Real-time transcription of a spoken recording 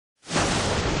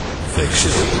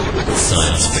fiction,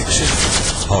 science fiction,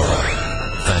 horror,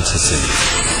 fantasy,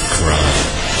 crime,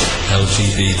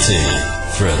 LGBT,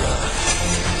 thriller.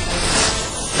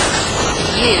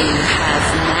 You have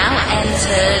now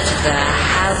entered the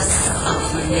House of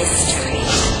Mystery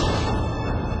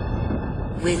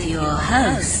with your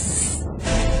hosts,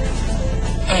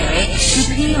 Eric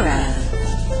Shapiro,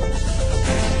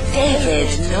 David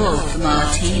North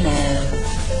Martino,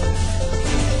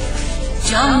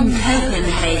 John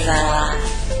Copenhaver,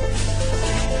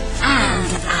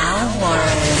 and Al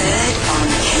Warren. Heard on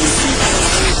KCAA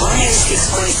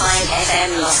 106.5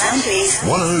 FM Los Angeles,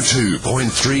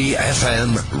 102.3 FM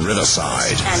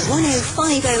Riverside, and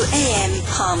 105.0 AM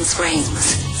Palm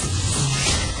Springs.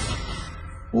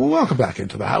 Welcome back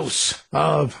into the House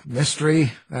of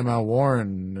Mystery. I'm Al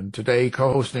Warren, and today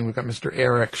co-hosting we've got Mr.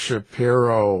 Eric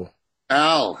Shapiro.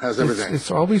 Al, how's everything?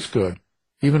 It's always good.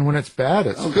 Even when it's bad,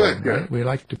 it's good. Right? We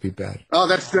like to be bad. Oh,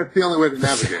 that's the only way to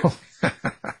navigate.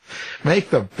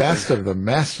 Make the best of the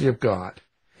mess you've got.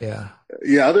 Yeah.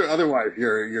 Yeah, otherwise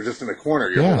you're just in a corner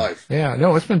your whole life. Yeah,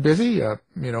 no, it's been busy.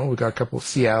 We've got a couple of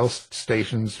Seattle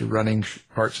stations running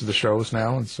parts of the shows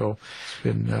now, and so it's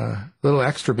been a little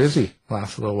extra busy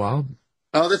last little while.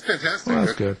 Oh, that's fantastic. Well,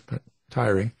 that's good, but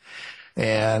tiring.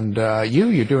 And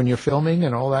you're doing your filming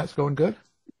and all that's going good?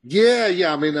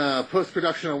 Yeah. I'm in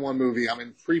post-production on one movie. I'm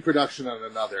in pre-production on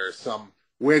another, so I'm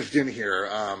wedged in here.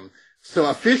 So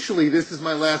officially, this is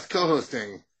my last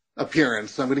co-hosting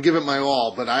appearance. So I'm going to give it my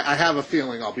all, but I have a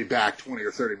feeling I'll be back 20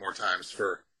 or 30 more times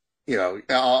for,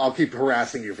 I'll keep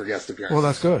harassing you for guest appearances. Well,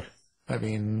 that's good. I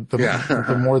mean,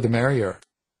 the more the merrier.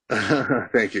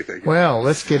 Thank you. Well,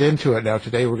 let's get into it now.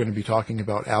 Today we're going to be talking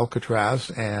about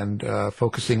Alcatraz and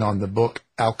focusing on the book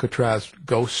Alcatraz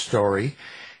Ghost Story.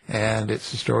 And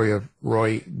it's the story of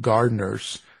Roy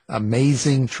Gardner's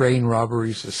amazing train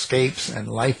robberies, escapes, and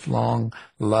lifelong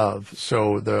love.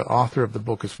 So the author of the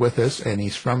book is with us, and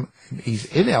he's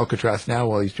in Alcatraz now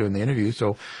while he's doing the interview.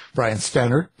 So Brian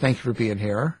Stannard, thank you for being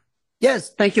here. Yes,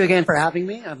 thank you again for having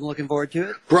me. I'm looking forward to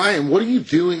it. Brian, what are you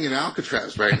doing in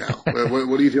Alcatraz right now?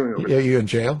 What are you doing over there? Are you in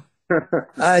jail?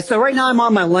 So right now I'm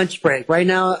on my lunch break. Right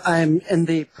now I'm in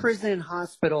the prison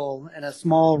hospital in a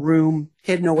small room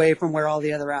hidden away from where all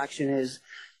the other action is.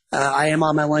 I am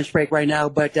on my lunch break right now,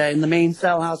 but in the main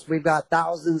cell house, we've got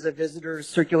thousands of visitors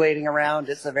circulating around.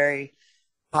 It's a very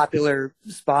popular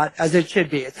spot, as it should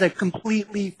be. It's a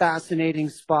completely fascinating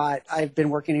spot. I've been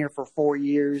working here for 4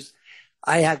 years.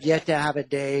 I have yet to have a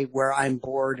day where I'm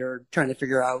bored or trying to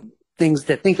figure out things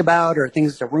to think about or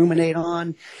things to ruminate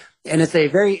on. And it's a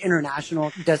very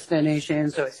international destination,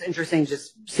 so it's interesting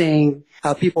just seeing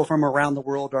how people from around the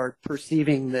world are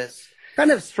perceiving this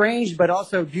kind of strange but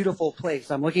also beautiful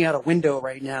place. I'm looking out a window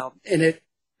right now, and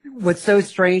what's so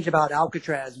strange about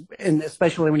Alcatraz, and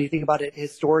especially when you think about it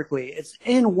historically, it's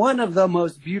in one of the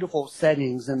most beautiful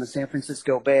settings in the San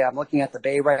Francisco Bay. I'm looking at the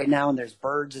bay right now, and there's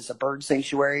birds. It's a bird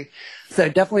sanctuary. So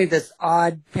definitely this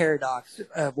odd paradox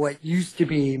of what used to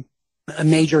be a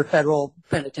major federal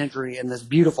penitentiary in this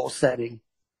beautiful setting.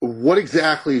 What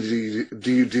exactly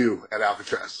do you do at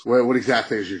Alcatraz? What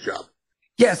exactly is your job?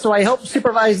 Yeah, so I help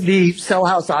supervise the cell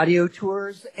house audio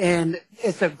tours, and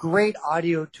it's a great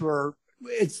audio tour.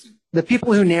 It's the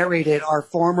people who narrate it are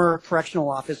former correctional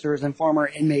officers and former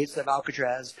inmates of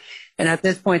Alcatraz, and at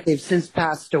this point they've since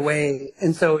passed away.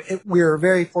 And so we're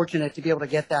very fortunate to be able to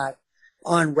get that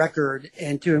on record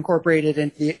and to incorporate it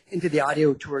into the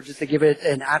audio tour just to give it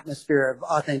an atmosphere of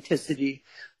authenticity.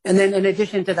 And then in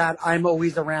addition to that, I'm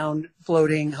always around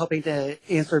floating, helping to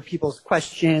answer people's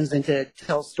questions and to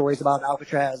tell stories about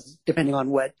Alcatraz, depending on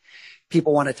what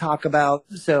people want to talk about.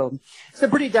 So it's a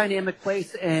pretty dynamic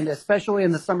place, and especially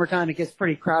in the summertime, it gets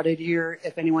pretty crowded here.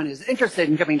 If anyone is interested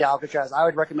in coming to Alcatraz, I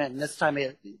would recommend this time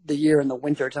of the year in the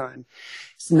wintertime.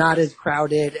 It's not as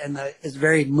crowded, and it's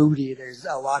very moody. There's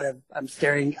a lot of, I'm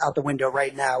staring out the window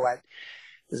right now at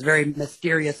this very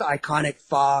mysterious, iconic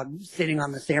fog sitting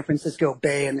on the San Francisco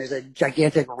Bay, and there's a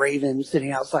gigantic raven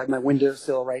sitting outside my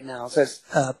windowsill right now. So it's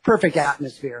a perfect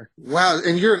atmosphere. Wow,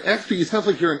 and you're an expert. You sound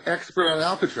like you're an expert on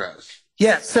Alcatraz.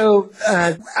 Yeah, so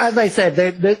as I said,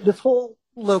 this whole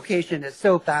location is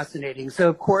so fascinating. So,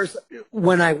 of course,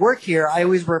 when I work here, I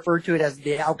always refer to it as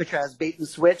the Alcatraz bait and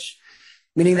switch,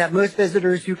 meaning that most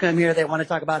visitors who come here, they want to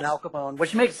talk about Al Capone,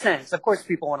 which makes sense. Of course,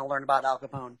 people want to learn about Al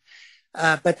Capone.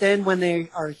 But then when they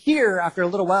are here, after a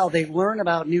little while, they learn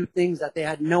about new things that they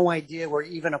had no idea were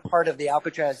even a part of the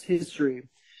Alcatraz history.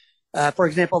 For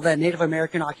example, the Native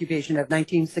American occupation of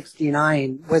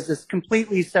 1969 was this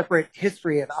completely separate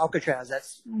history of Alcatraz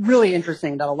that's really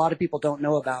interesting that a lot of people don't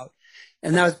know about.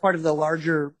 And that was part of the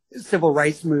larger civil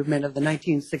rights movement of the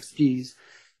 1960s.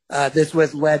 This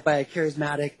was led by a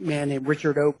charismatic man named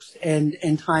Richard Oakes, and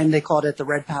in time they called it the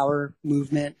Red Power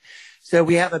movement. So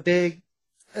we have a big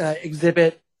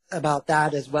exhibit about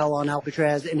that as well on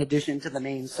Alcatraz, in addition to the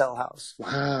main cell house.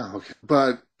 Wow. Okay.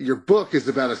 But your book is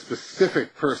about a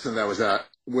specific person that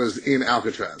was in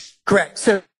Alcatraz. Correct.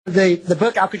 So the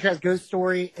book Alcatraz Ghost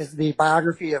Story is the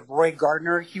biography of Roy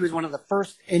Gardner. He was one of the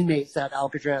first inmates at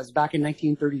Alcatraz back in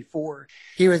 1934.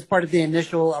 He was part of the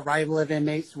initial arrival of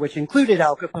inmates, which included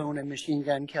Al Capone and Machine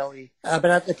Gun Kelly. But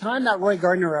at the time that Roy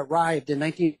Gardner arrived in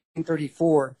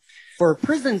 1934, for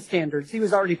prison standards, he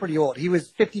was already pretty old. He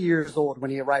was 50 years old when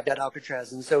he arrived at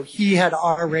Alcatraz. And so he had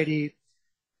already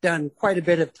done quite a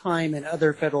bit of time in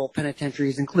other federal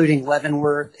penitentiaries, including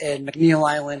Leavenworth and McNeil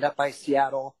Island up by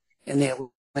Seattle and the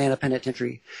Atlanta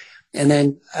Penitentiary. And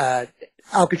then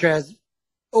Alcatraz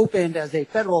opened as a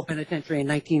federal penitentiary in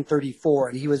 1934,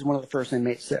 and he was one of the first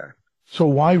inmates there. So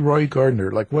why Roy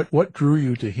Gardner? Like, what drew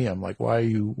you to him? Like, why are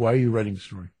you writing the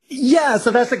story? Yeah, so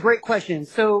that's a great question.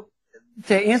 So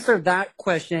to answer that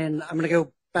question, I'm going to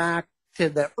go back to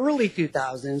the early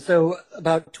 2000s. So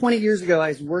about 20 years ago, I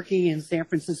was working in San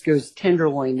Francisco's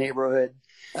Tenderloin neighborhood,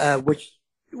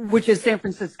 which is San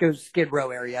Francisco's Skid Row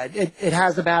area. It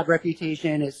has a bad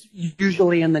reputation. It's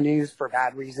usually in the news for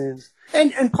bad reasons.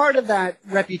 And part of that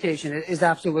reputation is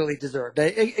absolutely deserved.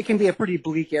 It can be a pretty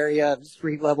bleak area of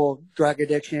street level drug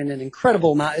addiction and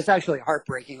incredible amount. It's actually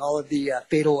heartbreaking, all of the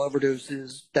fatal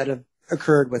overdoses that have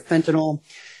occurred with fentanyl.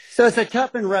 So it's a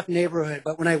tough and rough neighborhood.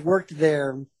 But when I worked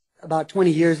there about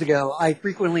 20 years ago, I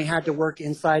frequently had to work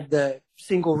inside the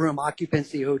single room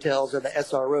occupancy hotels, or the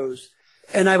SROs.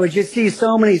 And I would just see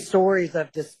so many stories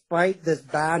of, despite this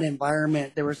bad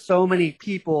environment, there were so many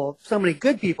people, so many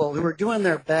good people who were doing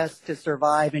their best to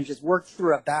survive and just work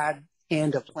through a bad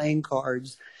hand of playing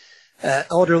cards.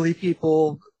 Elderly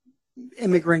people,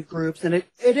 immigrant groups, and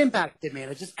it impacted me.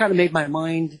 And it just kind of made my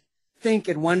mind think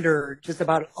and wonder just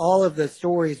about all of the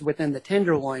stories within the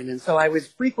Tenderloin. And so I was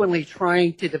frequently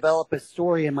trying to develop a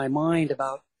story in my mind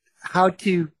about how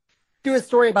to do a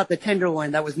story about the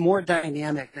Tenderloin that was more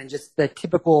dynamic than just the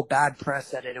typical bad press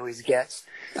that it always gets.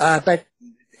 But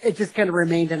it just kind of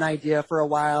remained an idea for a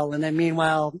while. And then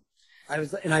meanwhile,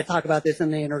 and I talk about this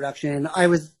in the introduction, I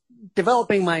was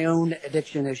developing my own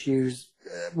addiction issues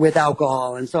with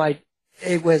alcohol. And so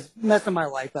it was messing my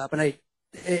life up. And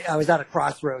I was at a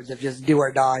crossroads of just do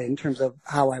or die in terms of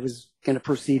how I was going to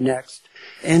proceed next.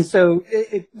 And so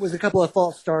it was a couple of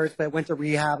false starts, but I went to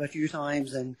rehab a few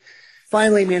times and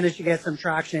finally managed to get some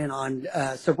traction on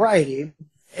sobriety.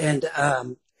 And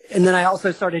then I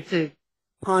also started to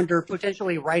ponder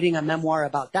potentially writing a memoir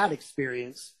about that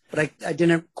experience, but I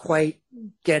didn't quite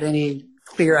get any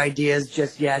clear ideas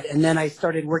just yet. And then I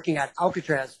started working at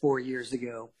Alcatraz 4 years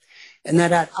ago. And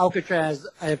then at Alcatraz,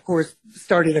 I, of course,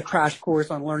 started a crash course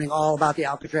on learning all about the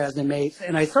Alcatraz inmates.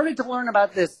 And I started to learn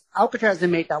about this Alcatraz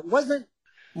inmate that wasn't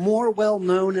more well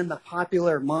known in the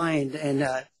popular mind,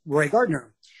 and Roy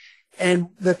Gardner. And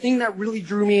the thing that really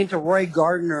drew me into Roy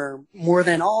Gardner more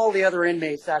than all the other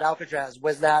inmates at Alcatraz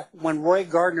was that when Roy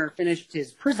Gardner finished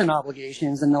his prison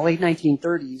obligations in the late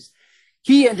 1930s,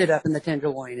 he ended up in the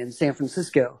Tenderloin in San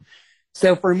Francisco.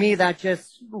 So for me, that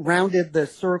just rounded the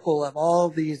circle of all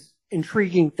these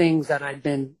intriguing things that I'd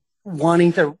been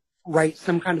wanting to write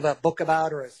some kind of a book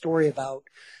about or a story about,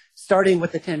 starting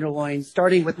with the Tenderloin,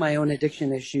 starting with my own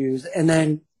addiction issues, and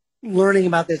then learning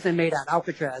about this inmate at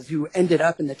Alcatraz who ended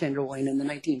up in the Tenderloin in the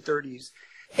 1930s.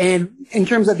 And in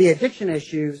terms of the addiction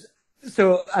issues,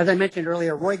 so as I mentioned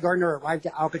earlier, Roy Gardner arrived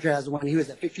at Alcatraz when he was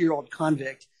a 50-year-old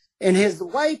convict. And his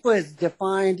life was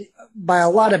defined by a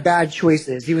lot of bad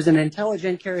choices. He was an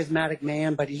intelligent, charismatic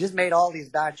man, but he just made all these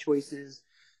bad choices,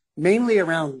 mainly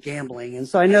around gambling. And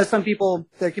so I know some people,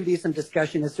 there can be some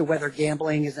discussion as to whether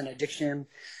gambling is an addiction,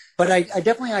 but I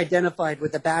definitely identified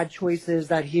with the bad choices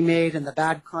that he made and the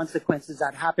bad consequences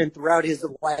that happened throughout his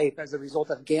life as a result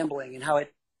of gambling, and how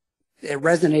it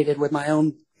resonated with my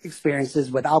own experiences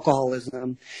with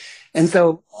alcoholism. And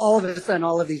so all of a sudden,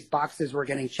 all of these boxes were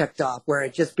getting checked off, where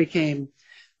it just became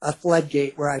a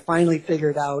floodgate, where I finally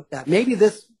figured out that maybe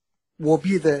this will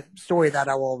be the story that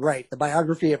I will write, the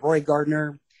biography of Roy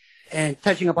Gardner, and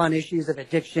touching upon issues of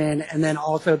addiction, and then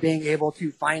also being able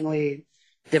to finally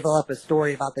develop a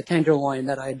story about the Tenderloin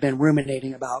that I had been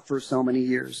ruminating about for so many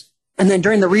years. And then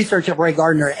during the research of Roy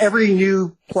Gardner, every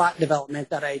new plot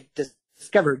development that I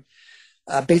discovered,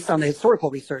 based on the historical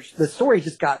research, the story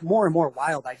just got more and more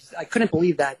wild. I couldn't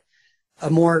believe that a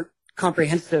more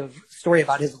comprehensive story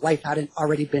about his life hadn't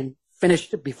already been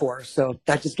finished before. So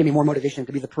that just gave me more motivation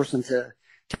to be the person to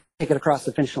take it across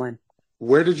the finish line.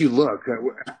 Where did you look?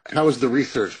 How was the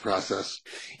research process?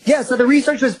 Yeah, so the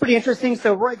research was pretty interesting.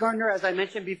 So Roy Gardner, as I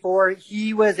mentioned before,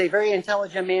 he was a very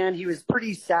intelligent man. He was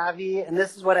pretty savvy. And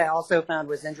this is what I also found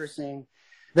was interesting.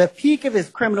 The peak of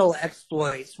his criminal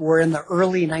exploits were in the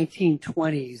early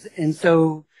 1920s. And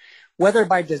so whether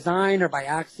by design or by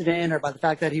accident or by the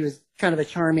fact that he was kind of a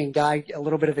charming guy, a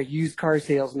little bit of a used car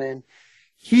salesman,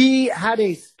 he had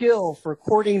a skill for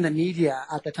courting the media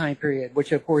at the time period,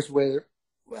 which of course were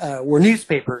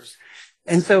newspapers.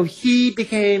 And so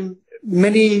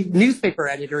many newspaper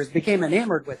editors became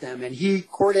enamored with him, and he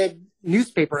courted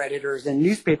newspaper editors and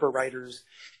newspaper writers.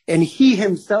 And he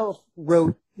himself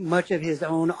wrote much of his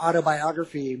own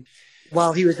autobiography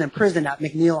while he was in prison at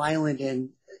McNeil Island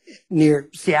near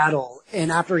Seattle.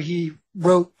 And after he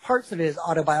wrote parts of his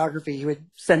autobiography, he would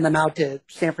send them out to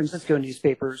San Francisco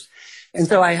newspapers. And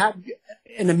so I had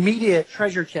an immediate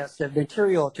treasure chest of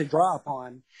material to draw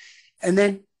upon. And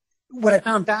then what I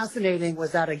found fascinating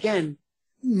was that, again,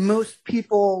 most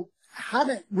people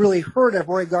hadn't really heard of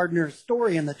Roy Gardner's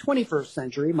story in the 21st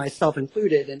century, myself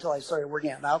included, until I started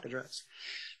working at Alcatraz.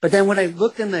 But then when I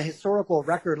looked in the historical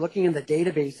record, looking in the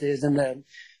databases and the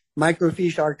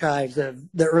microfiche archives of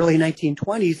the early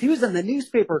 1920s, he was in the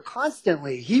newspaper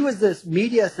constantly. He was this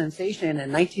media sensation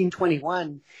in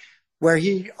 1921, where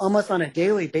he almost on a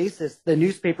daily basis, the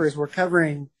newspapers were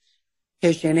covering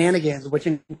his shenanigans, which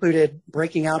included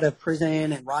breaking out of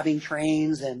prison and robbing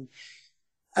trains. And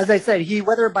as I said,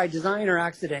 whether by design or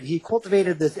accident, he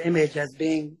cultivated this image as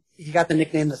he got the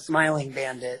nickname the Smiling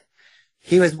Bandit.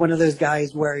 He was one of those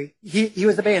guys where he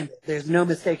was a bandit. There's no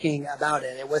mistaking about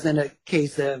it. It wasn't a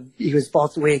case of he was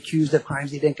falsely accused of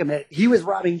crimes he didn't commit. He was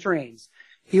robbing trains.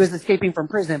 He was escaping from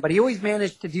prison, but he always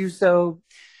managed to do so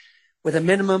with a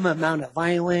minimum amount of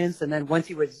violence. And then once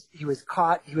he was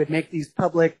caught, he would make these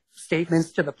public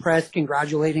statements to the press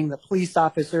congratulating the police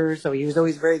officers. So he was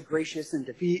always very gracious in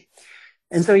defeat.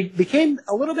 And so he became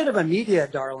a little bit of a media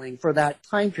darling for that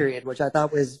time period, which I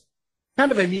thought was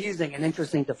kind of amusing and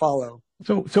interesting to follow.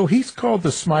 So he's called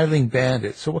the Smiling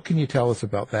Bandit. So what can you tell us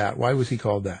about that? Why was he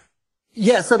called that?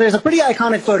 Yeah, so there's a pretty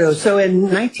iconic photo. So in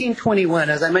 1921,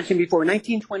 as I mentioned before,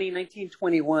 1920,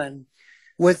 1921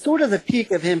 was sort of the peak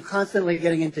of him constantly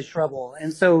getting into trouble.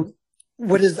 And so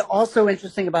what is also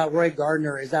interesting about Roy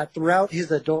Gardner is that throughout his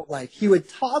adult life, he would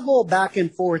toggle back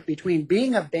and forth between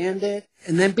being a bandit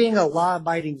and then being a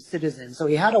law-abiding citizen. So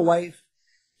he had a wife,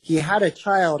 he had a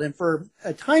child, and for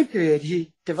a time period,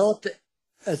 he developed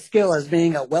a skill as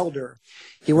being a welder.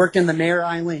 He worked in the Mare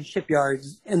Island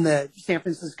shipyards in the San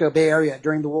Francisco Bay Area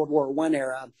during the World War I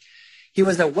era. He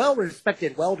was a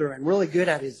well-respected welder and really good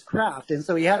at his craft. And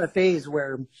so he had a phase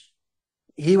where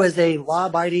he was a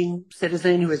law-abiding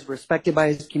citizen who was respected by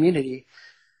his community.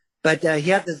 But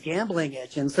he had this gambling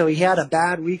itch. And so he had a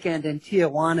bad weekend in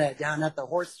Tijuana down at the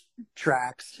horse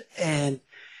tracks. And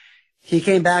he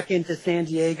came back into San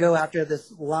Diego after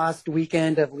this last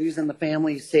weekend of losing the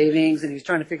family's savings. And he was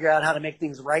trying to figure out how to make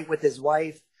things right with his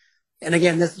wife. And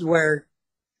again, this is where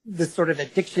this sort of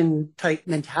addiction type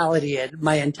mentality,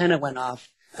 my antenna went off.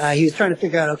 He was trying to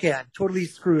figure out, okay, I totally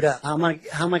screwed up. How am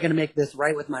I going to make this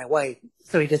right with my wife?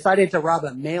 So he decided to rob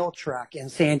a mail truck in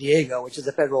San Diego, which is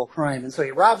a federal crime. And so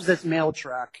he robs this mail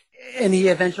truck and he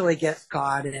eventually gets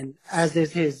caught. And as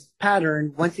is his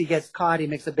pattern, once he gets caught, he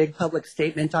makes a big public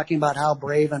statement talking about how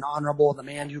brave and honorable the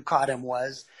man who caught him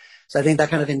was. So I think that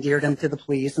kind of endeared him to the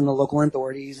police and the local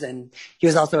authorities. And he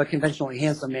was also a conventionally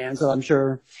handsome man. So I'm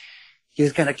sure he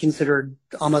was kind of considered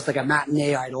almost like a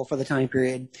matinee idol for the time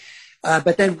period.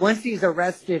 But then once he's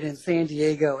arrested in San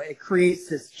Diego, it creates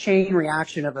this chain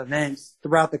reaction of events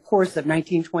throughout the course of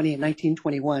 1920 and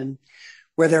 1921,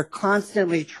 where they're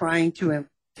constantly trying to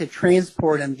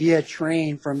transport him via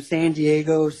train from San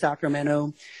Diego,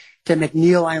 Sacramento, to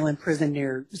McNeil Island Prison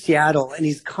near Seattle. And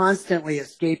he's constantly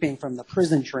escaping from the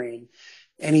prison train.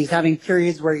 And he's having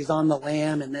periods where he's on the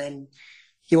lam, and then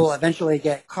he will eventually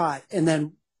get caught. And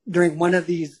then during one of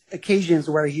these occasions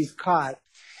where he's caught,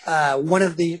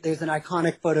 there's an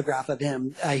iconic photograph of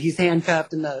him. He's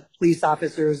handcuffed and the police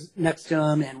officers next to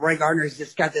him, and Roy Gardner's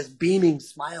just got this beaming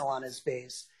smile on his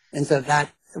face. And so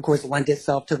that, of course, lent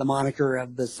itself to the moniker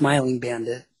of the Smiling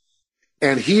Bandit.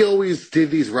 And he always did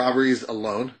these robberies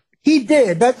alone? He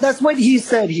did. That's what he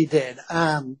said he did.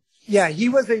 Yeah, he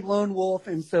was a lone wolf.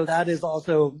 And so that is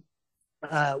also,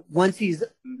 once he's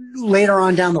later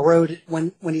on down the road,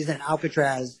 when he's in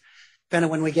Alcatraz, kind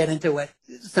of when we get into what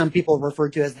some people refer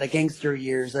to as the gangster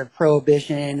years of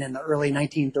Prohibition in the early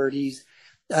 1930s,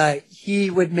 he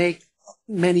would make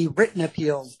many written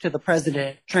appeals to the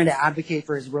president, trying to advocate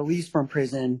for his release from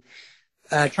prison,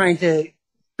 trying to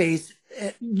base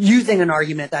using an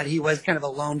argument that he was kind of a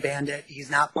lone bandit. He's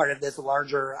not part of this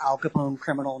larger Al Capone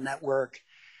criminal network.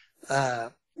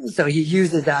 So he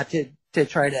uses that to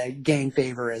try to gain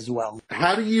favor as well.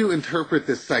 How do you interpret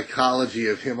this psychology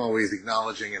of him always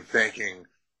acknowledging and thanking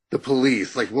the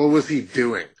police? Like, what was he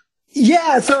doing?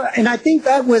 Yeah, and I think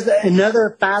that was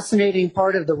another fascinating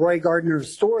part of the Roy Gardner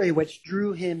story, which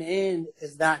drew him in,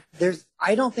 is that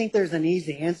I don't think there's an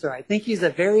easy answer. I think he's a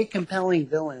very compelling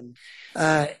villain.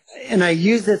 And I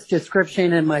use this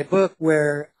description in my book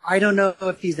where I don't know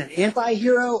if he's an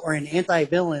anti-hero or an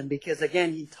anti-villain, because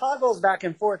again, he toggles back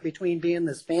and forth between being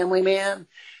this family man,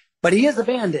 but he is a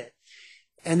bandit.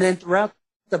 And then throughout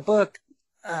the book,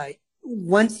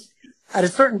 once at a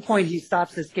certain point, he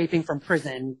stops escaping from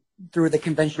prison through the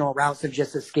conventional routes of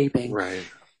just escaping. Right.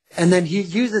 And then he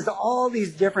uses all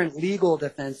these different legal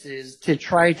defenses to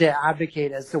try to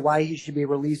advocate as to why he should be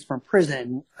released from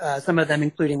prison. Some of them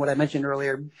including what I mentioned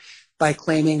earlier, by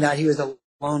claiming that he was a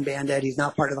lone bandit. He's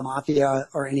not part of the mafia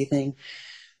or anything.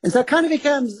 And so it kind of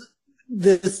becomes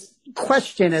this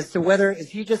question as to whether is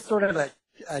he just sort of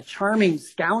a charming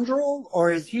scoundrel,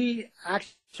 or is he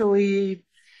actually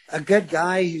a good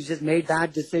guy who's just made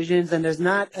bad decisions? And there's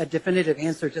not a definitive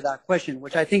answer to that question,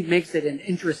 which I think makes it an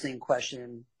interesting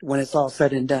question when it's all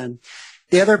said and done.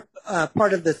 The other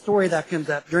part of the story that comes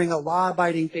up during a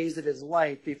law-abiding phase of his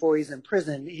life before he's in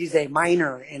prison, he's a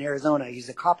miner in Arizona. He's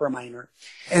a copper miner.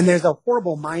 And there's a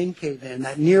horrible mine cave-in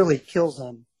that nearly kills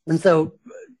him. And so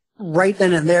right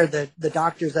then and there, the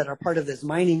doctors that are part of this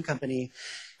mining company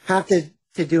have to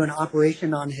do an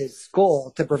operation on his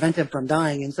skull to prevent him from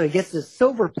dying. And so he gets this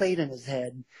silver plate in his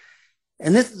head.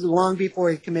 And this is long before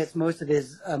he commits most of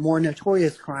his more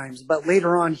notorious crimes. But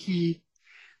later on,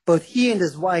 both he and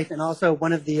his wife, and also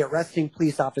one of the arresting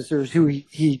police officers who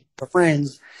he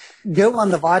befriends, go on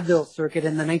the vaudeville circuit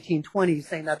in the 1920s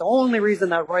saying that the only reason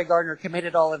that Roy Gardner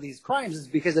committed all of these crimes is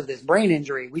because of this brain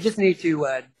injury. We just need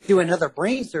to do another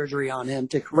brain surgery on him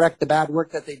to correct the bad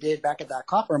work that they did back at that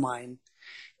copper mine.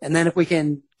 And then if we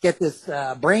can get this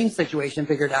brain situation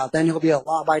figured out, then he'll be a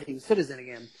law-abiding citizen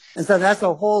again. And so that's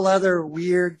a whole other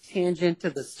weird tangent to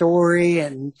the story.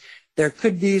 And there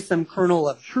could be some kernel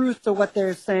of truth to what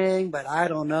they're saying, but I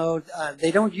don't know. They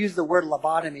don't use the word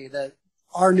lobotomy.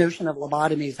 Our notion of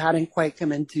lobotomies hadn't quite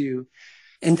come into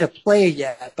play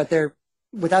yet. But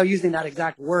without using that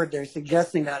exact word, they're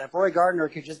suggesting that if Roy Gardner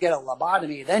could just get a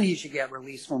lobotomy, then he should get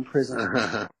released from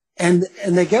prison. And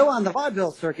they go on the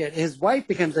vaudeville circuit. His wife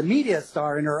becomes a media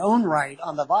star in her own right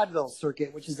on the vaudeville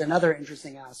circuit, which is another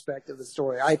interesting aspect of the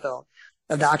story, I felt,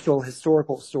 of the actual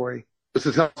historical story.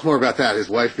 So tell us more about that. His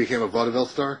wife became a vaudeville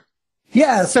star?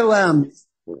 Yeah, so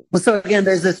again,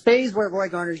 there's this phase where Roy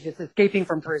Gardner's just escaping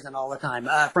from prison all the time.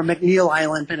 From McNeil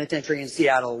Island Penitentiary in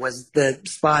Seattle was the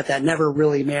spot that never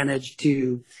really managed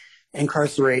to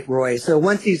incarcerate Roy. So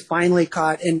once he's finally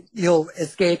caught, and he'll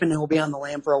escape and he'll be on the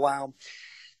lam for a while,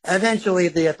 eventually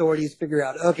the authorities figure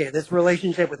out, okay, this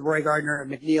relationship with Roy Gardner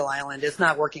and McNeil Island is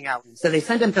not working out. So they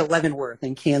send him to Leavenworth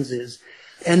in Kansas.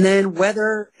 And then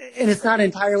and it's not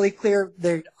entirely clear,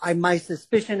 my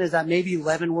suspicion is that maybe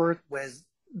Leavenworth was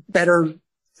better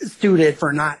suited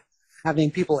for not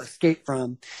having people escape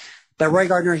from. But Roy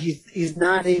Gardner, he's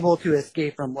not able to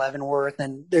escape from Leavenworth,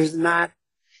 and there's not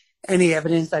any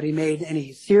evidence that he made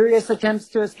any serious attempts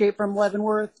to escape from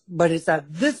Leavenworth. But it's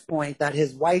at this point that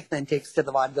his wife then takes to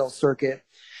the vaudeville circuit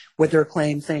with her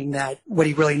claim saying that what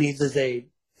he really needs is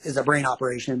a brain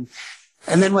operation.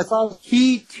 And then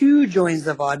he too joins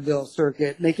the vaudeville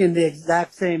circuit, making the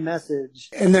exact same message.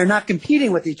 And they're not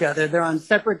competing with each other. They're on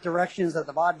separate directions of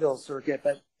the vaudeville circuit.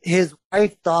 But his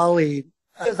wife, Dolly,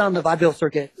 is on the vaudeville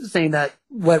circuit saying that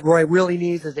what Roy really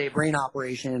needs is a brain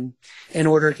operation in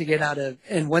order to get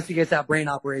and once he gets that brain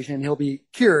operation, he'll be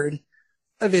cured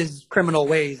of his criminal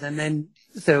ways. And then,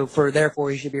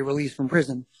 therefore he should be released from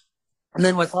prison. And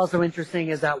then what's also interesting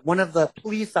is that one of the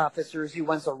police officers who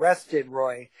once arrested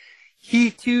Roy,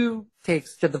 he too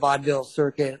takes to the vaudeville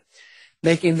circuit,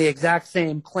 making the exact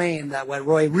same claim that what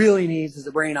Roy really needs is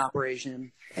a brain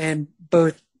operation. And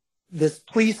both this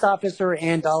police officer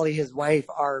and Dolly, his wife,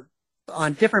 are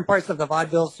on different parts of the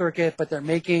vaudeville circuit, but they're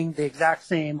making the exact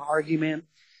same argument.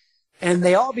 And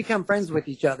they all become friends with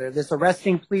each other. This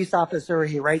arresting police officer,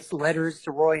 he writes letters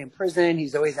to Roy in prison.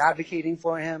 He's always advocating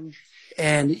for him.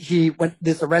 And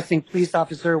this arresting police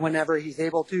officer, whenever he's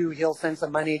able to, he'll send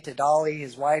some money to Dolly,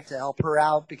 his wife, to help her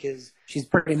out because she's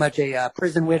pretty much a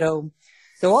prison widow.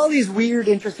 So all these weird,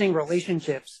 interesting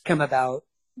relationships come about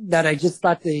that I just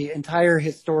thought the entire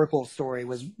historical story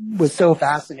was so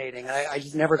fascinating. I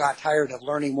just never got tired of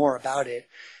learning more about it.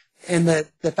 And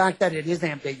the fact that it is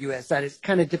ambiguous, that it's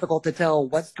kind of difficult to tell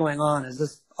what's going on. Is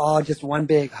this all just one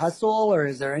big hustle, or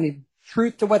is there any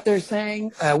truth to what they're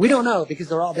saying? We don't know because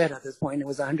they're all dead at this point. It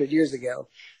was 100 years ago.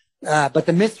 But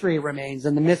the mystery remains,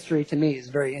 and the mystery to me is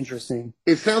very interesting.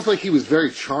 It sounds like he was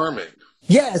very charming.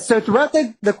 Yeah, so throughout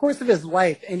the course of his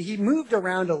life, and he moved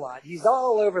around a lot. He's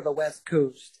all over the West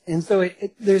Coast. And so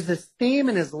there's this theme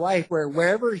in his life where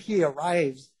wherever he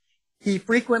arrives, he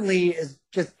frequently is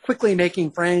just quickly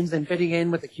making friends and fitting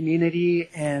in with the community.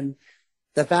 And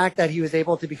the fact that he was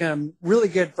able to become really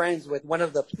good friends with one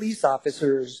of the police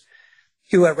officers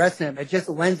who arrest him, it just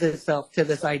lends itself to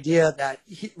this idea that,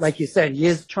 like you said, he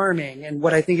is charming. And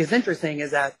what I think is interesting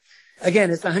is that,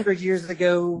 again, it's 100 years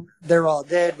ago. They're all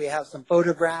dead. We have some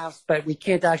photographs, but we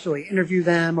can't actually interview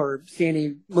them or see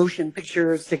any motion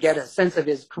pictures to get a sense of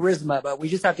his charisma. But we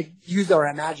just have to use our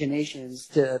imaginations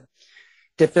to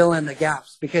fill in the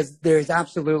gaps, because there's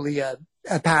absolutely a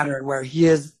pattern where he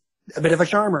is a bit of a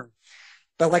charmer.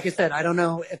 But like I said, I don't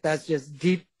know if that's just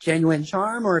deep, genuine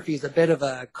charm or if he's a bit of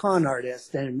a con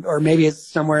artist, or maybe it's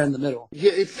somewhere in the middle.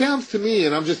 Yeah, it sounds to me,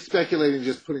 and I'm just speculating,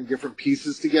 just putting different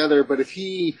pieces together, but if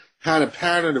he had a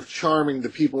pattern of charming the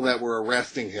people that were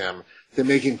arresting him, then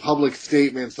making public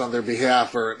statements on their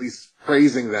behalf, or at least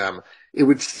praising them, it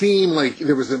would seem like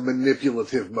there was a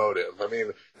manipulative motive. I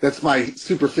mean, that's my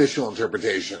superficial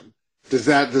interpretation. Does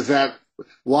that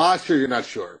wash, or you're not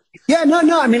sure? Yeah,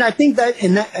 no. I mean, I think that,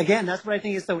 and that, again, that's what I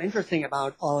think is so interesting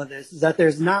about all of this, is that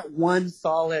there's not one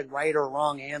solid right or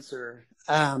wrong answer.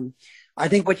 I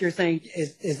think what you're saying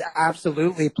is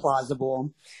absolutely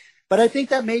plausible. But I think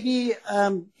that maybe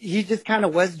he just kind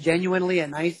of was genuinely a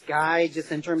nice guy,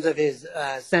 just in terms of his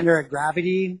center of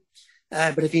gravity.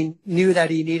 But if he knew that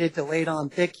he needed to lay it on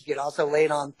thick, he could also lay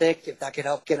it on thick if that could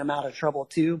help get him out of trouble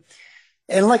too.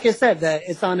 And like I said, that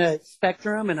it's on a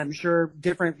spectrum, and I'm sure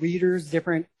different readers,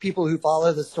 different people who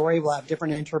follow the story will have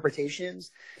different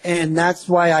interpretations. And that's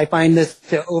why I find this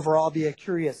to overall be a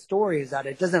curious story, is that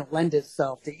it doesn't lend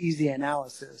itself to easy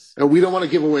analysis. Now, we don't want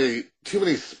to give away too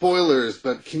many spoilers,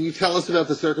 but can you tell us about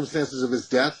the circumstances of his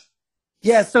death?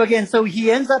 Yeah, so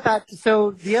he ends up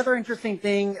so the other interesting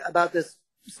thing about this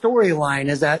storyline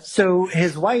is that, so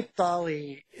his wife,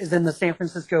 Dolly, is in the San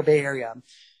Francisco Bay Area.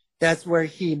 That's where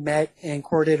he met and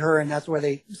courted her, and that's where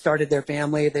they started their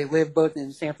family. They live both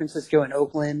in San Francisco and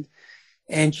Oakland,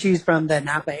 and she's from the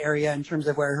Napa area in terms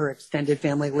of where her extended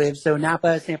family lives. So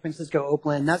Napa, San Francisco,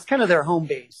 Oakland, that's kind of their home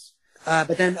base.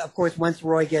 But then, of course, once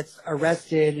Roy gets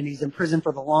arrested and he's in prison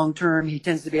for the long term, he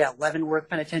tends to be at Leavenworth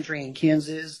Penitentiary in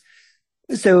Kansas.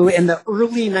 So in the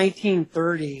early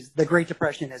 1930s, the Great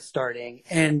Depression is starting,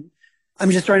 and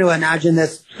I'm just trying to imagine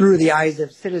this through the eyes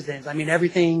of citizens. I mean,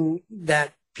 everything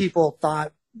that people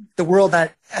thought, the world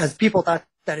that, as people thought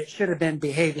that it should have been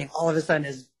behaving, all of a sudden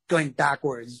is going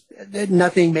backwards.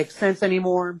 Nothing makes sense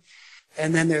anymore.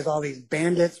 And then there's all these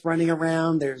bandits running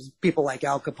around. There's people like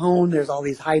Al Capone. There's all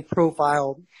these high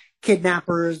profile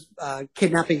kidnappers,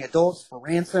 kidnapping adults for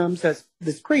ransom. So it's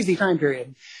this crazy time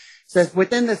period. So it's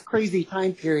within this crazy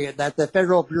time period that the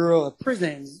Federal Bureau of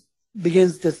Prisons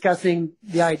begins discussing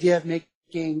the idea of making,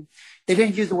 they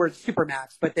didn't use the word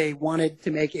supermax, but they wanted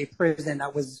to make a prison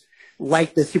that was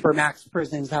like the supermax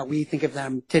prisons, how we think of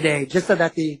them today, just so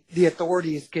that the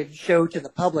authorities could show to the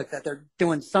public that they're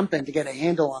doing something to get a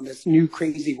handle on this new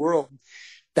crazy world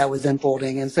that was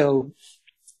unfolding. And so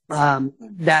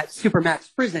that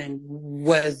supermax prison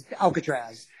was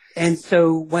Alcatraz. And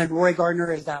so when Roy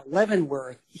Gardner is at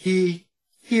Leavenworth, he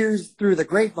hears through the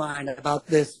grapevine about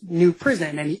this new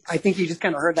prison, and I think he just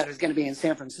kind of heard that it was going to be in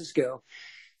San Francisco.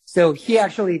 So he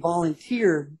actually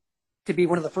volunteered to be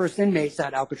one of the first inmates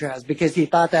at Alcatraz, because he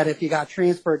thought that if he got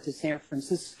transferred to San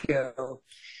Francisco,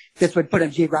 this would put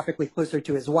him geographically closer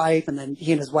to his wife, and then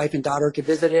he and his wife and daughter could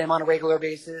visit him on a regular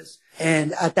basis.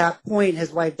 And at that point,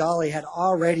 his wife Dolly had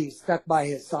already stuck by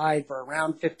his side for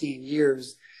around 15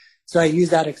 years. So I use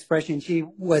that expression. She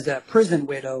was a prison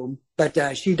widow,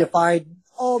 but she defied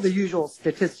all the usual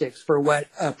statistics for what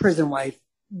a prison wife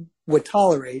would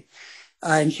tolerate.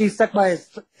 And she stuck by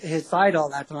his side all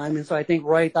that time. And so I think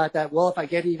Roy thought that, well, if I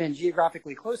get even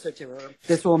geographically closer to her,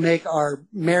 this will make our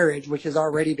marriage, which has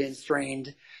already been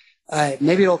strained,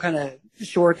 maybe it'll kind of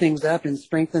shore things up and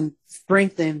strengthen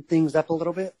things up a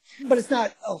little bit. But it's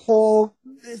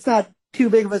not too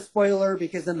big of a spoiler,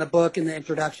 because in the book, in the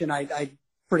introduction, I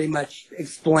pretty much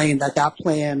explained that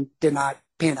plan did not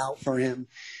pan out for him.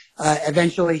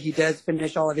 Eventually, he does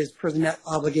finish all of his prison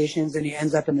obligations, and he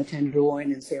ends up in the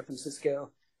Tenderloin in San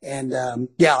Francisco. And I'll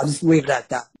just leave it at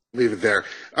that. Leave it there.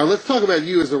 Let's talk about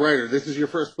you as a writer. This is your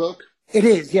first book? It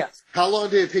is, yes. How long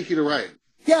did it take you to write?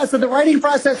 Yeah, so the writing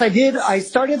process I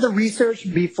started the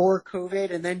research before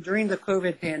COVID, and then during the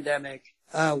COVID pandemic,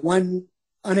 one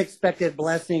unexpected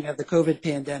blessing of the COVID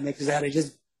pandemic is that it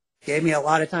just gave me a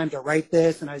lot of time to write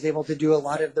this, and I was able to do a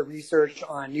lot of the research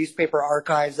on newspaper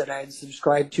archives that I had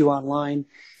subscribed to online.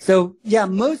 So yeah,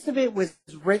 most of it was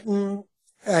written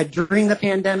during the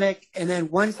pandemic, and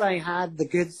then once I had the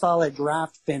good solid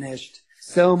draft finished,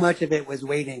 so much of it was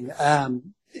waiting,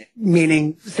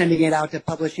 meaning sending it out to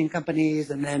publishing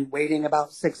companies and then waiting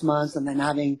about 6 months and then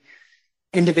having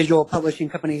individual publishing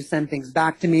companies send things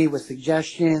back to me with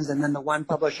suggestions, and then the one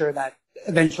publisher that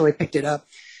eventually picked it up.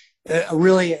 A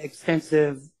really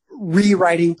extensive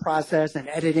rewriting process and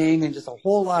editing and just a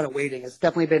whole lot of waiting. It's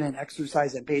definitely been an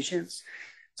exercise in patience.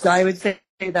 So I would say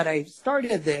that I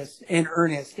started this in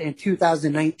earnest in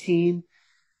 2019.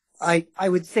 I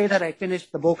would say that I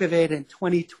finished the bulk of it in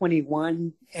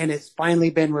 2021, and it's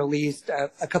finally been released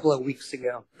a couple of weeks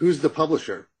ago. Who's the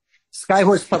publisher?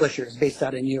 Skyhorse Publishers, based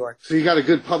out in New York. So you got a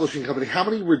good publishing company. How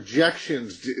many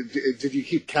rejections did you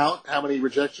keep count? How many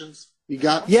rejections you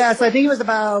got? Yes, I think it was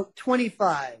about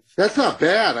 25. That's not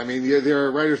bad. I mean, there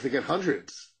are writers that get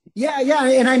hundreds. Yeah,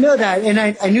 and I know that, and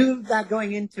I knew that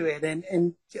going into it,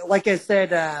 and like I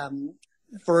said,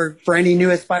 for any new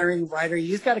aspiring writer, you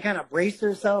just got to kind of brace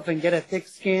yourself and get a thick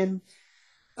skin.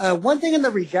 One thing in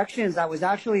the rejections that was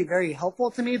actually very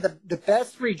helpful to me, the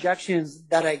best rejections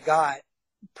that I got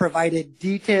provided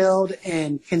detailed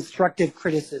and constructive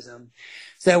criticism.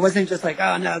 So it wasn't just like,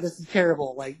 oh no, this is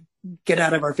terrible, like get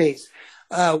out of our face.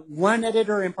 One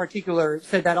editor in particular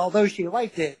said that although she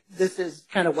liked it, this is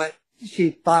kind of what she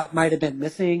thought might have been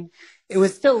missing. It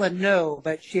was still a no,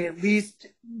 but she at least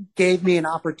gave me an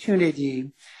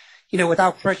opportunity,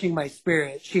 without crushing my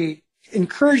spirit. She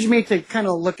encouraged me to kind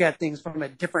of look at things from a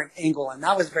different angle, and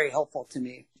that was very helpful to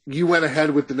me. You went ahead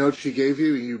with the notes she gave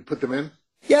you, you put them in?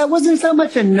 Yeah, it wasn't so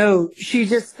much a note. She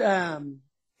just,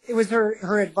 it was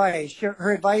her advice.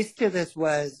 Her advice to this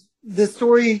was, the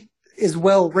story is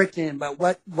well written, but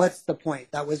what's the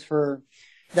point? That was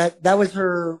that was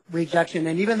her rejection.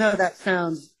 And even though that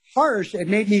sounds harsh, it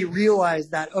made me realize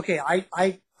that, okay,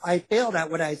 I failed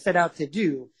at what I set out to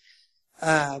do.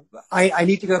 I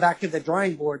need to go back to the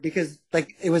drawing board, because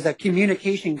it was a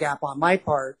communication gap on my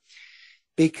part.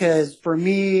 Because for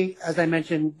me, as I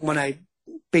mentioned when I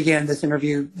began this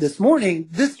interview this morning,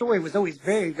 this story was always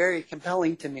very, very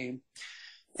compelling to me.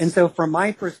 And so from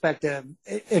my perspective,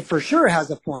 it for sure has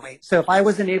a point. So if I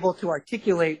wasn't able to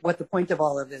articulate what the point of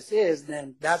all of this is,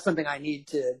 then that's something I need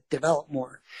to develop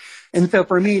more. And so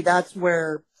for me, that's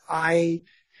where I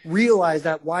realized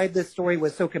that why this story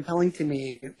was so compelling to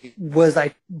me was,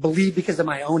 I believe, because of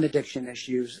my own addiction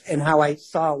issues and how I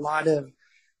saw a lot of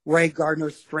Roy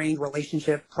Gardner's strained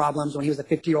relationship problems when he was a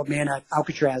 50-year-old man at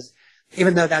Alcatraz.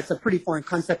 Even though that's a pretty foreign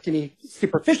concept to me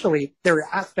superficially, there are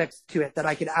aspects to it that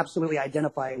I could absolutely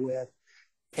identify with.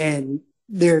 And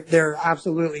there are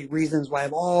absolutely reasons why,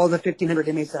 of all the 1,500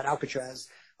 inmates at Alcatraz,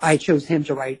 I chose him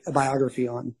to write a biography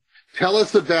on. Tell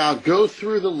us go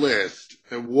through the list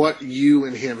and what you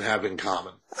and him have in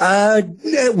common.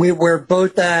 We're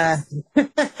both,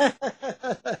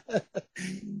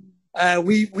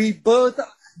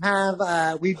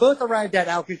 we both arrived at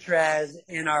Alcatraz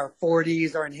in our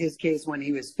 40s, or in his case, when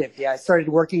he was 50. I started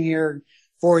working here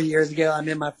 4 years ago. I'm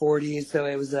in my 40s. So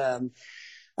it was,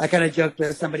 I kind of joked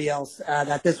with somebody else,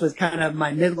 that this was kind of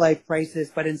my midlife crisis,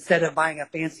 but instead of buying a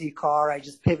fancy car, I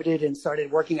just pivoted and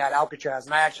started working at Alcatraz,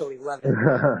 and I actually love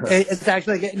it. It's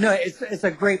actually, it's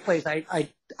a great place. I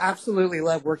absolutely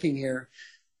love working here,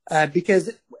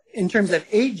 because in terms of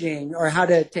aging, or how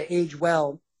to age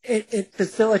well, it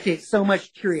facilitates so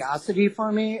much curiosity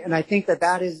for me. And I think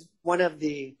that is one of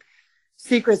the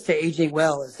secrets to aging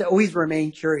well, is to always remain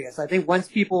curious. I think once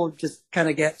people just kind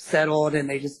of get settled and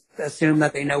they just assume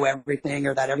that they know everything,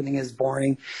 or that everything is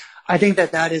boring, I think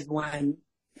that is when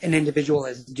an individual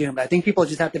is doomed. I think people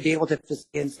just have to be able to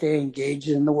stay engaged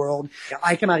in the world.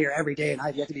 I come out here every day and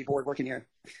I've yet to be bored working here.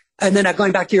 And then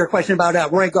going back to your question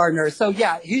about Roy Gardner. So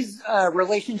yeah, his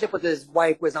relationship with his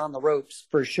wife was on the ropes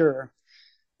for sure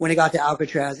when he got to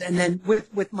Alcatraz. And then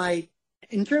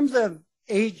in terms of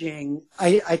aging,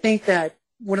 I think that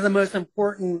one of the most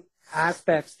important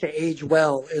aspects to age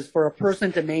well is for a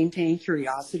person to maintain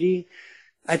curiosity.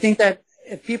 I think that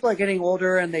if people are getting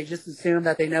older and they just assume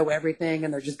that they know everything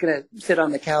and they're just going to sit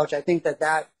on the couch, I think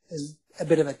that is a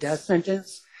bit of a death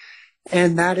sentence.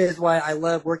 And that is why I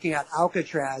love working at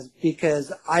Alcatraz,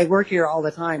 because I work here all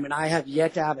the time and I have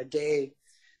yet to have a day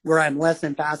where I'm less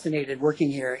than fascinated working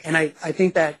here. And I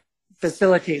think that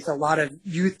facilitates a lot of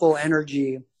youthful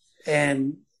energy.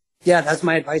 And yeah, that's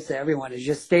my advice to everyone, is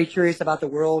just stay curious about the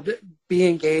world, be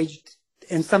engaged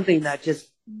in something that just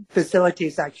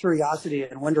facilitates that curiosity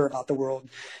and wonder about the world,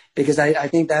 because I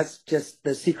think that's just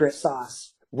the secret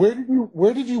sauce.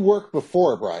 Where did you work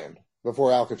before, Brian?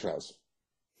 Before Alcatraz?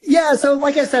 Yeah, so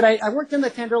like I said, I worked in the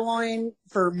Tenderloin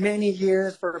for many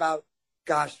years, for about,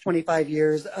 25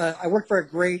 years. I worked for a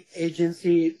great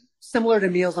agency, similar to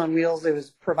Meals on Wheels. It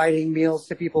was providing meals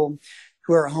to people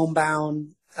who are homebound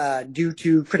due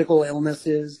to critical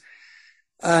illnesses.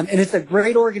 And it's a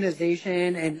great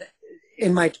organization. And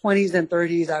in my 20s and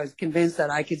 30s, I was convinced that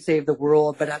I could save the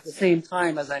world. But at the same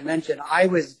time, as I mentioned, I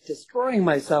was destroying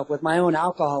myself with my own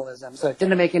alcoholism. So it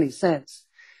didn't make any sense.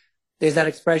 There's that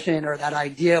expression or that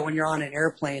idea when you're on an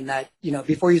airplane that,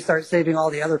 before you start saving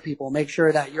all the other people, make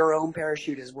sure that your own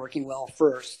parachute is working well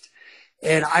first.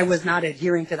 And I was not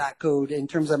adhering to that code in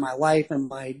terms of my life and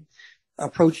my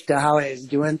approach to how I was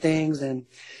doing things. And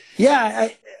yeah,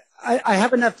 I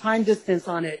have enough time distance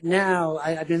on it now.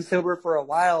 I've been sober for a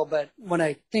while, but when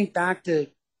I think back to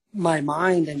my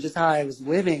mind and just how I was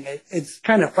living, it's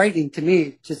kind of frightening to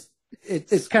me.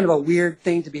 It's kind of a weird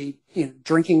thing to be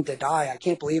drinking to die. I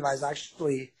can't believe I was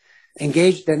actually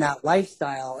engaged in that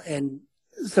lifestyle. And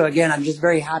so again, I'm just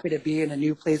very happy to be in a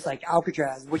new place like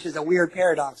Alcatraz, which is a weird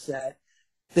paradox that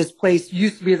this place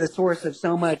used to be the source of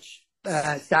so much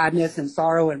sadness and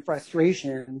sorrow and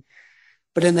frustration.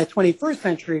 But in the 21st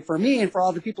century, for me and for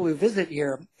all the people who visit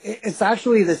here, it's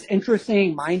actually this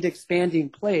interesting, mind-expanding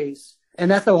place. And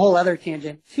that's a whole other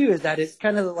tangent, too, is that it's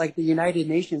kind of like the United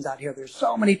Nations out here. There's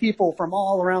so many people from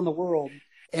all around the world.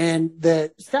 And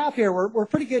the staff here, we're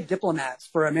pretty good diplomats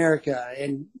for America.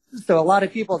 And so a lot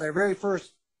of people,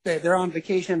 they're on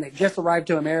vacation. They just arrived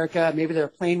to America. Maybe their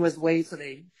plane was late, so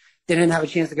they didn't have a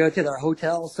chance to go to their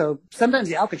hotel. So sometimes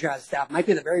the Alcatraz staff might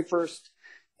be the very first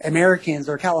Americans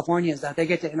or Californians that they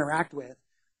get to interact with.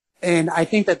 And I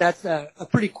think that that's a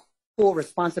pretty cool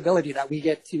responsibility that we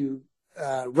get to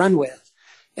run with.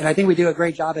 And I think we do a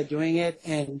great job at doing it.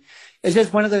 And it's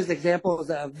just one of those examples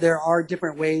of there are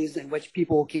different ways in which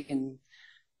people can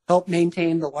help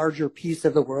maintain the larger piece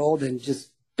of the world, and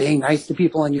just being nice to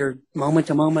people in your moment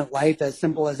to moment life, as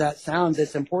simple as that sounds,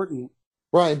 it's important.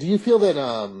 Brian, do you feel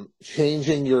that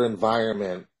changing your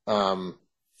environment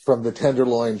from the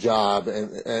Tenderloin job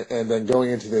and then going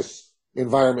into this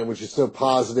environment which is so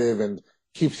positive and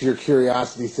keeps your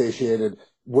curiosity satiated,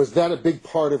 was that a big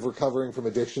part of recovering from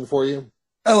addiction for you?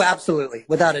 Oh, absolutely.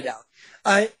 Without a doubt.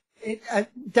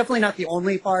 Definitely not the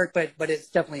only part, but it's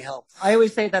definitely helped. I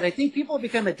always say that I think people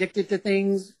become addicted to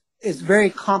things. It's very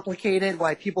complicated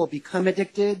why people become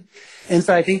addicted. And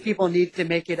so I think people need to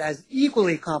make it as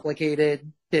equally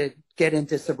complicated to get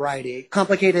into sobriety.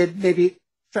 Complicated, maybe,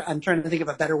 I'm trying to think of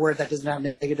a better word that doesn't have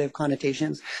negative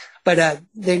connotations, but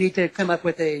they need to come up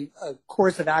with a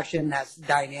course of action that's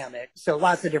dynamic. So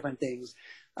lots of different things.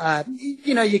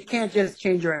 You can't just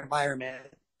change your environment.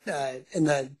 In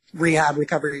the rehab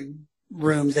recovery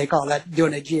rooms, they call that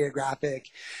doing a geographic.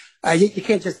 You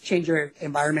can't just change your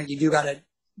environment. You do got to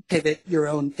pivot your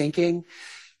own thinking.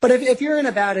 But if you're in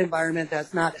a bad environment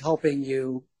that's not helping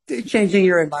you, changing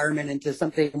your environment into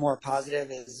something more positive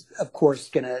is, of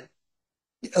course, going to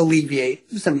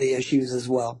alleviate some of the issues as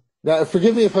well. Now,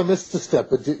 forgive me if I missed a step,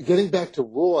 but getting back to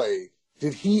Roy,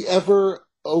 did he ever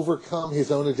overcome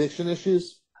his own addiction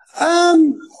issues?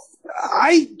 I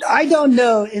don't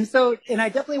know. And I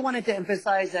definitely wanted to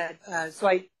emphasize that. So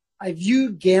I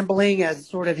viewed gambling as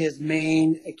sort of his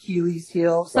main Achilles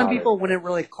heel. Some people wouldn't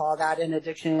really call that an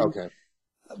addiction. Okay.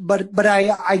 But I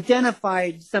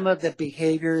identified some of the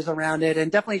behaviors around it,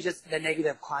 and definitely just the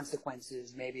negative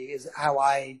consequences maybe is how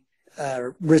I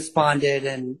responded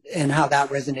and how that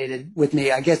resonated with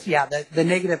me. I guess, yeah, the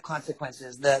negative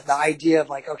consequences, the idea of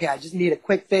like, okay, I just need a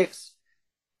quick fix.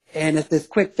 And if this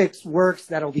quick fix works,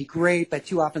 that'll be great. But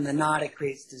too often than not, it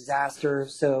creates disaster.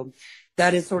 So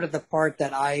that is sort of the part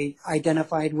that I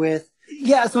identified with.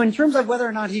 Yeah. So in terms of whether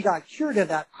or not he got cured of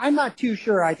that, I'm not too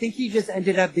sure. I think he just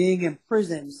ended up being in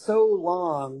prison so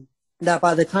long that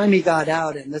by the time he got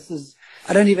out, and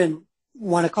I don't even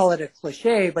want to call it a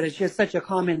cliche, but it's just such a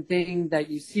common thing that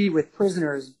you see with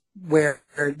prisoners where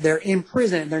they're in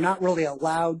prison. They're not really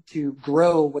allowed to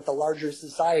grow with the larger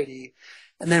society.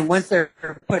 And then once they're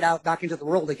put out back into the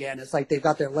world again, it's like they've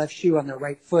got their left shoe on their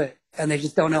right foot, and they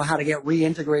just don't know how to get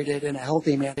reintegrated in a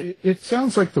healthy manner. It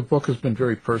sounds like the book has been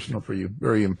very personal for you,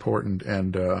 very important.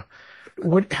 And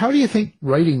how do you think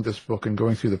writing this book and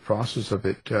going through the process of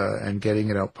it and getting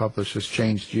it out published has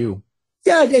changed you?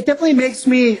 Yeah, it definitely makes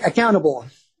me accountable.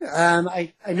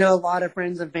 I know a lot of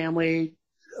friends and family,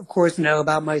 of course, know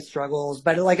about my struggles,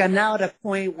 but like I'm now at a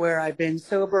point where I've been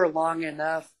sober long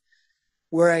enough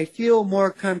where I feel more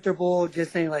comfortable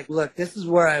just saying like, look, this is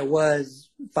where I was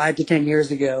 5 to 10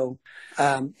 years ago.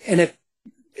 And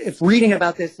if reading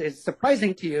about this is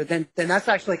surprising to you, then that's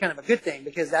actually kind of a good thing,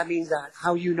 because that means that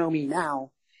how you know me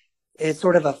now is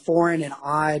sort of a foreign and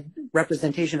odd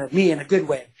representation of me in a good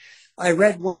way. I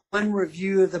read one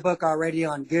review of the book already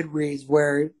on Goodreads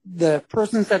where the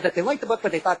person said that they liked the book,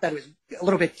 but they thought that it was a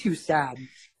little bit too sad.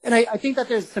 And I think that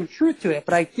there's some truth to it,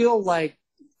 but I feel like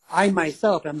I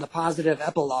myself am the positive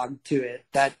epilogue to it,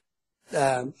 that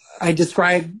I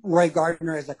describe Roy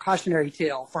Gardner as a cautionary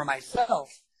tale for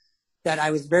myself, that I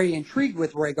was very intrigued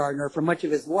with Roy Gardner for much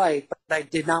of his life, but I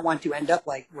did not want to end up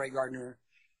like Roy Gardner.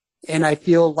 And I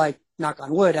feel like, knock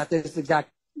on wood, at this exact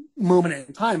moment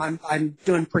in time, I'm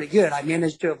doing pretty good. I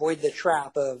managed to avoid the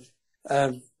trap of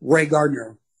Roy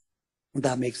Gardner, if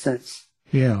that makes sense.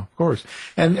 Yeah, of course.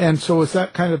 And so is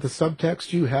that kind of the subtext?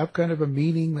 Do you have kind of a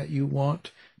meaning that you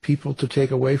want people to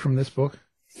take away from this book?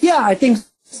 Yeah, I think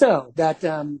so. That,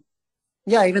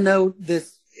 even though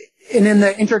and in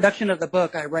the introduction of the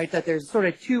book, I write that there's sort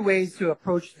of two ways to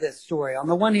approach this story. On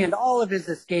the one hand, all of his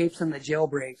escapes and the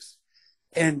jailbreaks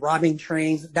and robbing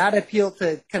trains, that appealed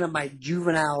to kind of my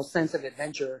juvenile sense of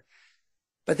adventure.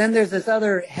 But then there's this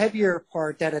other heavier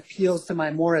part that appeals to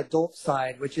my more adult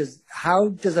side, which is, how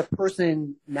does a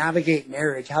person navigate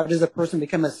marriage? How does a person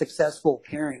become a successful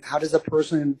parent? How does a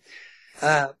person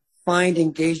find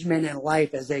engagement in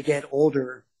life as they get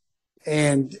older?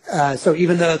 And so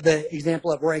even though the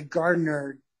example of Roy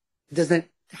Gardner doesn't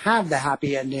have the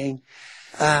happy ending,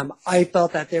 I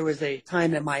felt that there was a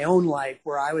time in my own life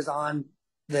where I was on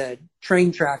the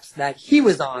train tracks that he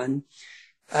was on,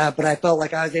 but I felt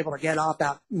like I was able to get off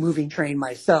that moving train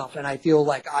myself. And I feel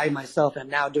like I myself am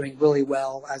now doing really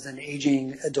well as an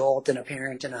aging adult and a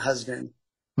parent and a husband.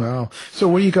 Wow. So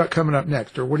what do you got coming up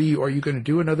next? Or are you going to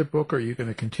do another book? Or are you going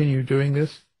to continue doing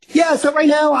this? Yeah, so right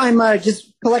now I'm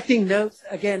just collecting notes.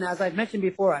 Again, as I've mentioned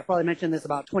before, I probably mentioned this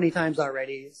about 20 times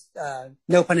already.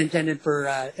 No pun intended for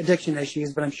addiction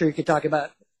issues, but I'm sure you could talk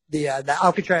about the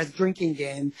Alcatraz drinking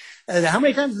game. How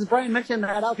many times has Brian mentioned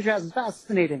that Alcatraz is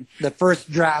fascinating? The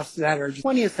first drafts that are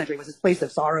 20th century was this place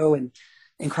of sorrow and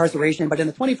incarceration, but in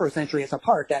the 21st century, it's a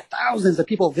park that thousands of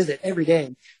people visit every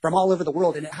day from all over the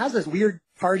world, and it has this weird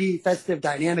party, festive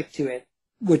dynamic to it,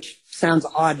 which sounds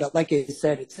odd, but like I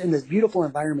said, it's in this beautiful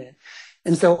environment.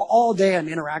 And so all day I'm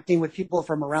interacting with people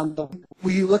from around the world.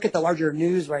 When you look at the larger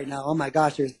news right now, oh my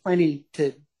gosh, there's plenty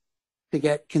to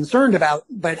get concerned about,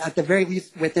 but at the very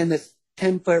least within this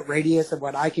 10-foot radius of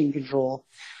what I can control.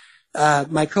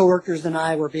 My coworkers and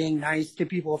I were being nice to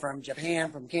people from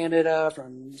Japan, from Canada,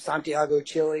 from Santiago,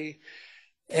 Chile.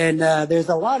 And there's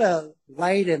a lot of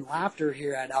light and laughter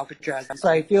here at Alcatraz. So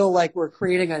I feel like we're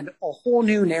creating a whole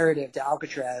new narrative to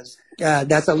Alcatraz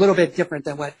that's a little bit different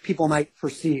than what people might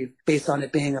perceive based on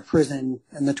it being a prison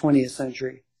in the 20th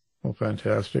century. Well,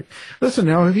 fantastic. Listen,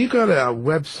 now, have you got a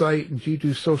website and do you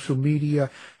do social media?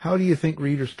 How do you think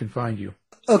readers can find you?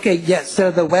 Okay, yes.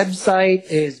 So the website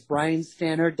is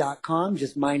brianstannard.com,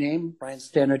 just my name,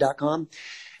 brianstannard.com.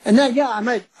 And then,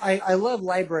 I love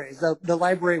libraries. The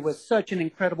library was such an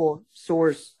incredible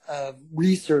source of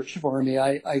research for me.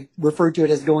 I refer to it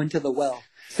as going to the well.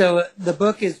 So the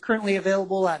book is currently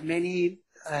available at many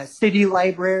city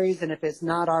libraries, and if it's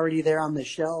not already there on the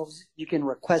shelves, you can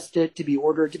request it to be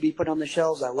ordered to be put on the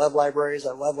shelves. I love libraries.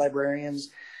 I love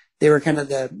librarians. They were kind of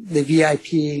the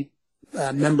VIP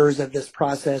members of this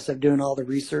process of doing all the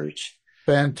research.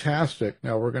 Fantastic.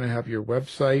 Now, we're going to have your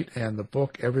website and the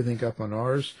book, everything up on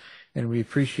ours, and we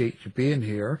appreciate you being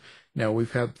here. Now,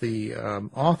 we've had the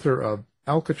author of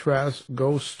Alcatraz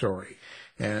Ghost Story,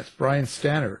 and it's Brian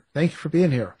Stannard. Thank you for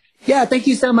being here. Yeah, thank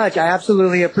you so much. I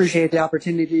absolutely appreciate the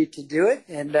opportunity to do it.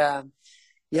 And, I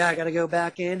got to go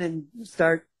back in and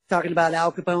start talking about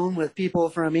Al Capone with people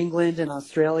from England and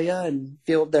Australia and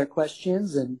field their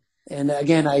questions. And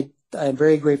again, I'm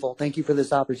very grateful. Thank you for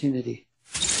this opportunity.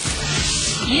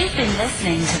 You've been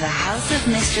listening to the House of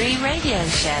Mystery radio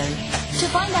show. To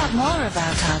find out more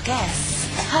about our guests,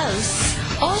 hosts,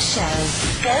 or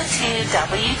shows, go to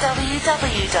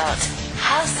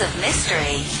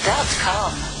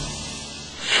www.houseofmystery.com.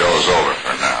 Show's over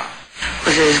for now.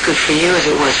 Was it as good for you as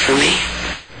it was for me?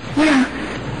 Yeah.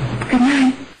 Good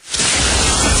night.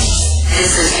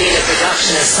 This has been a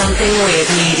production of Something Weird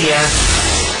Media.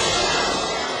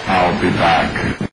 I'll be back.